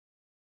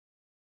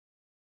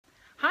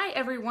Hi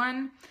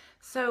everyone.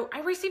 So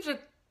I received a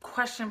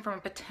question from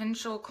a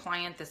potential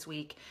client this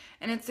week,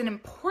 and it's an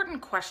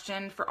important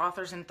question for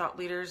authors and thought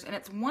leaders, and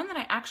it's one that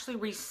I actually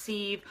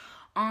receive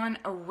on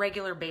a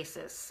regular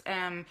basis.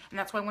 And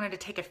that's why I wanted to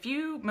take a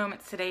few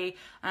moments today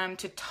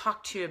to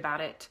talk to you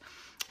about it.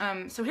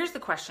 So here's the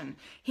question.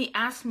 He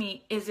asked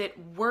me, is it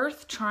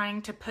worth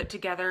trying to put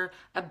together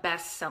a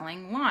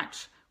best-selling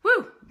launch?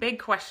 Woo, big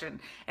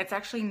question. It's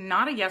actually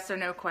not a yes or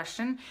no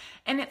question,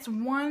 and it's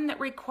one that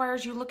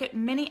requires you look at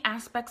many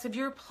aspects of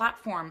your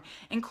platform,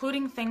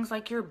 including things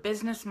like your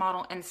business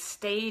model and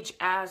stage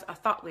as a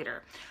thought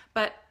leader.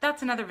 But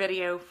that's another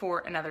video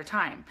for another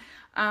time.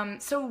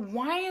 So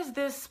why is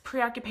this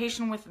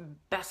preoccupation with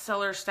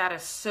bestseller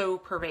status so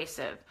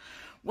pervasive?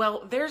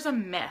 Well, there's a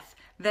myth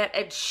that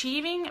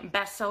achieving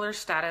bestseller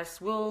status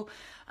will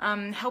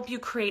help you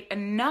create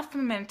enough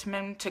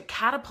momentum to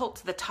catapult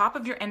to the top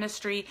of your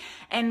industry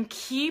and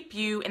keep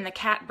you in the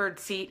catbird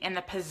seat in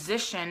the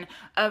position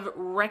of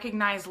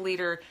recognized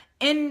leader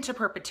into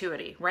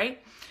perpetuity,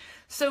 right?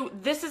 So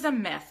this is a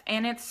myth,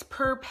 and it's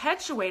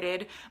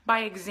perpetuated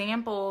by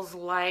examples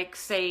like,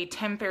 say,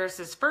 Tim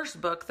Ferriss's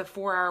first book, The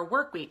 4-Hour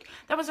Workweek.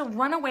 That was a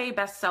runaway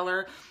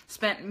bestseller,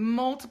 spent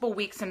multiple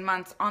weeks and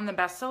months on the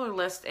bestseller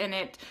list, and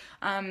it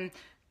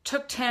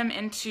took Tim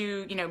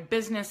into,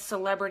 business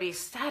celebrity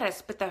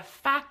status. But the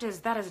fact is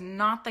that is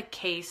not the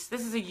case.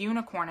 This is a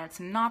unicorn. It's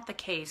not the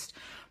case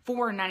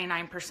for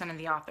 99% of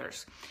the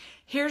authors.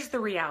 Here's the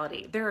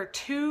reality. There are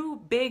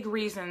two big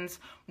reasons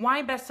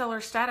why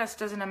bestseller status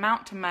doesn't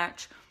amount to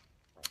much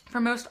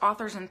for most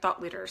authors and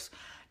thought leaders.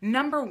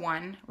 Number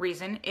one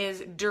reason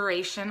is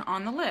duration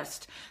on the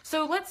list.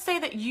 So let's say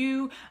that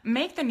you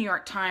make the New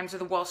York Times or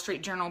the Wall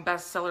Street Journal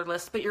bestseller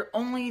list, but you're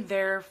only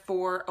there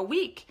for a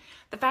week.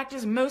 The fact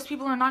is most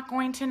people are not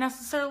going to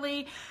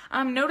necessarily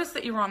notice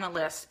that you're on the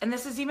list. And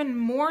this is even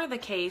more the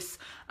case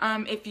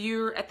if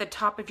you're at the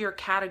top of your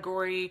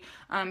category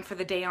for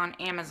the day on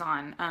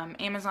Amazon.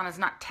 Amazon is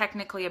not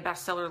technically a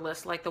bestseller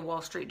list like the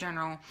Wall Street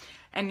Journal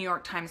and New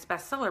York Times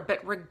bestseller,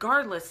 but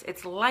regardless,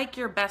 it's like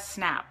your best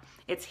snap.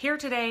 It's here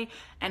today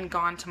and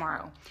gone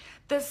tomorrow.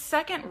 The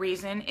second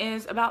reason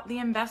is about the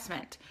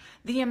investment.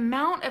 The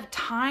amount of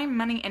time,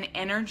 money, and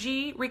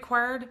energy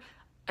required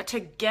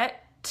to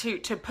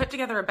put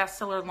together a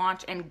bestseller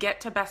launch and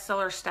get to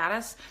bestseller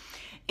status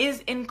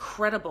is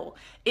incredible.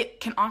 It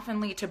can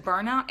often lead to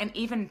burnout and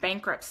even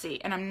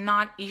bankruptcy, and I'm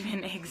not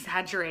even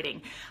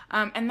exaggerating.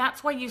 And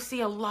that's why you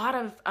see a lot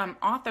of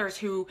authors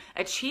who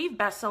achieve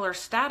bestseller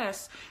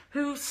status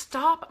who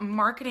stop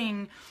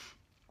marketing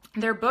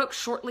their book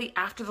shortly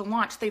after the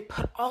launch. They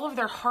put all of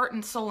their heart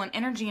and soul and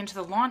energy into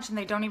the launch, and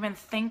they don't even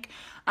think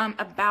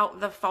about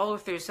the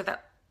follow-through, so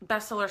that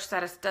bestseller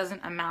status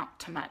doesn't amount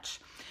to much.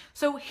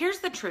 So here's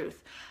the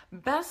truth.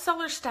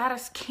 Bestseller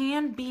status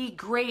can be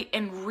great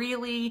and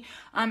really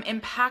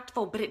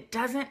impactful, but it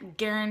doesn't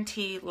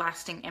guarantee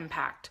lasting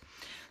impact.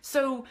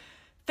 So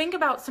think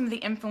about some of the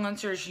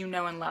influencers you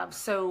know and love.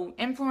 So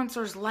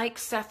influencers like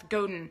Seth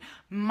Godin,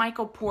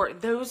 Michael Port,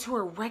 those who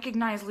are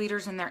recognized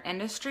leaders in their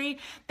industry,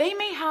 they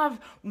may have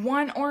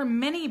one or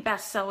many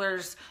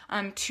bestsellers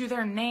to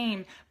their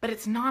name, but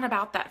it's not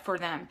about that for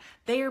them.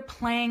 They are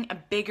playing a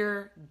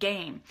bigger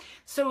game.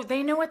 So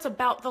they know it's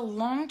about the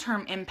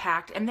long-term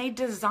impact, and they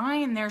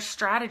design their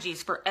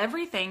strategies for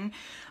everything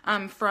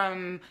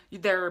from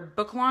their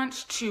book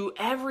launch to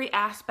every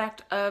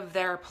aspect of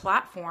their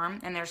platform.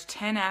 And there's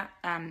 10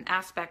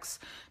 aspects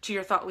to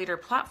your thought leader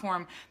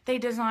platform. They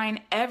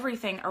design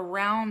everything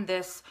around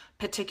this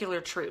particular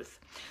truth.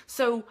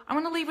 So I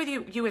want to leave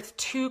with you with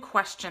two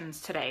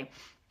questions today.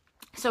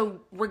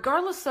 So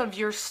regardless of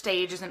your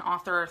stage as an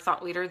author or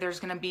thought leader, there's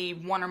going to be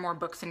one or more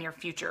books in your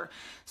future.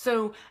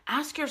 So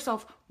ask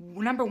yourself,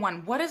 number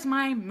one, what is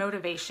my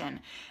motivation?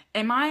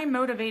 Am I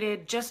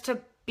motivated just to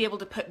be able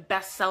to put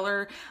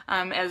bestseller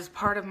as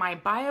part of my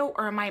bio,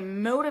 or am I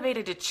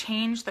motivated to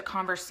change the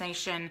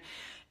conversation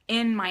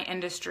in my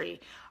industry?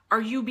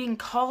 Are you being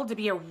called to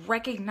be a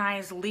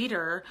recognized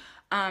leader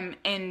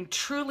and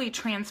truly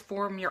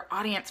transform your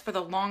audience for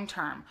the long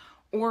term?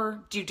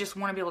 Or do you just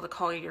want to be able to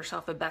call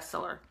yourself a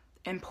bestseller?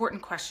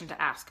 Important question to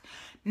ask.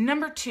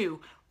 Number two,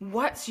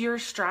 what's your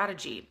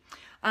strategy?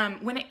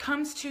 When it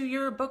comes to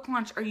your book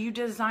launch, are you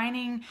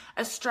designing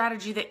a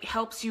strategy that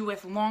helps you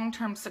with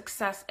long-term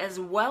success as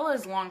well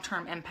as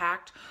long-term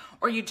impact,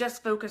 or are you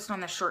just focused on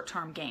the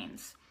short-term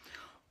gains?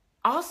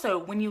 Also,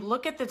 when you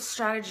look at the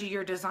strategy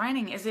you're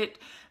designing, is it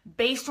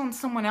based on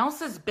someone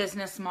else's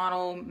business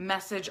model,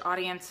 message,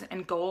 audience,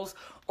 and goals,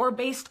 or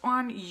based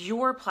on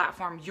your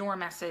platform, your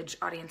message,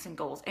 audience, and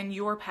goals, and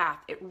your path?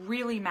 It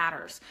really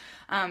matters.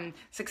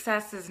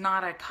 Success is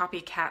not a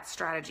copycat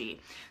strategy.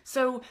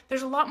 So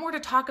there's a lot more to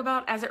talk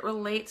about as it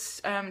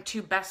relates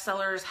to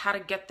bestsellers, how to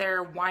get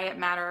there, why it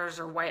matters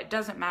or why it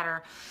doesn't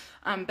matter.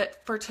 But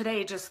for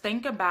today, just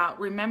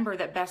remember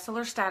that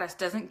bestseller status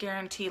doesn't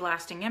guarantee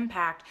lasting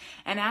impact,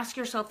 and ask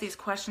yourself these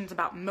questions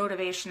about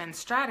motivation and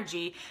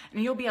strategy,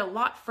 and you'll be a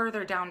lot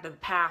further down the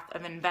path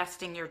of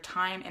investing your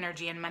time,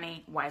 energy, and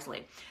money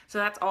wisely. So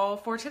that's all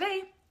for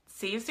today.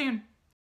 See you soon.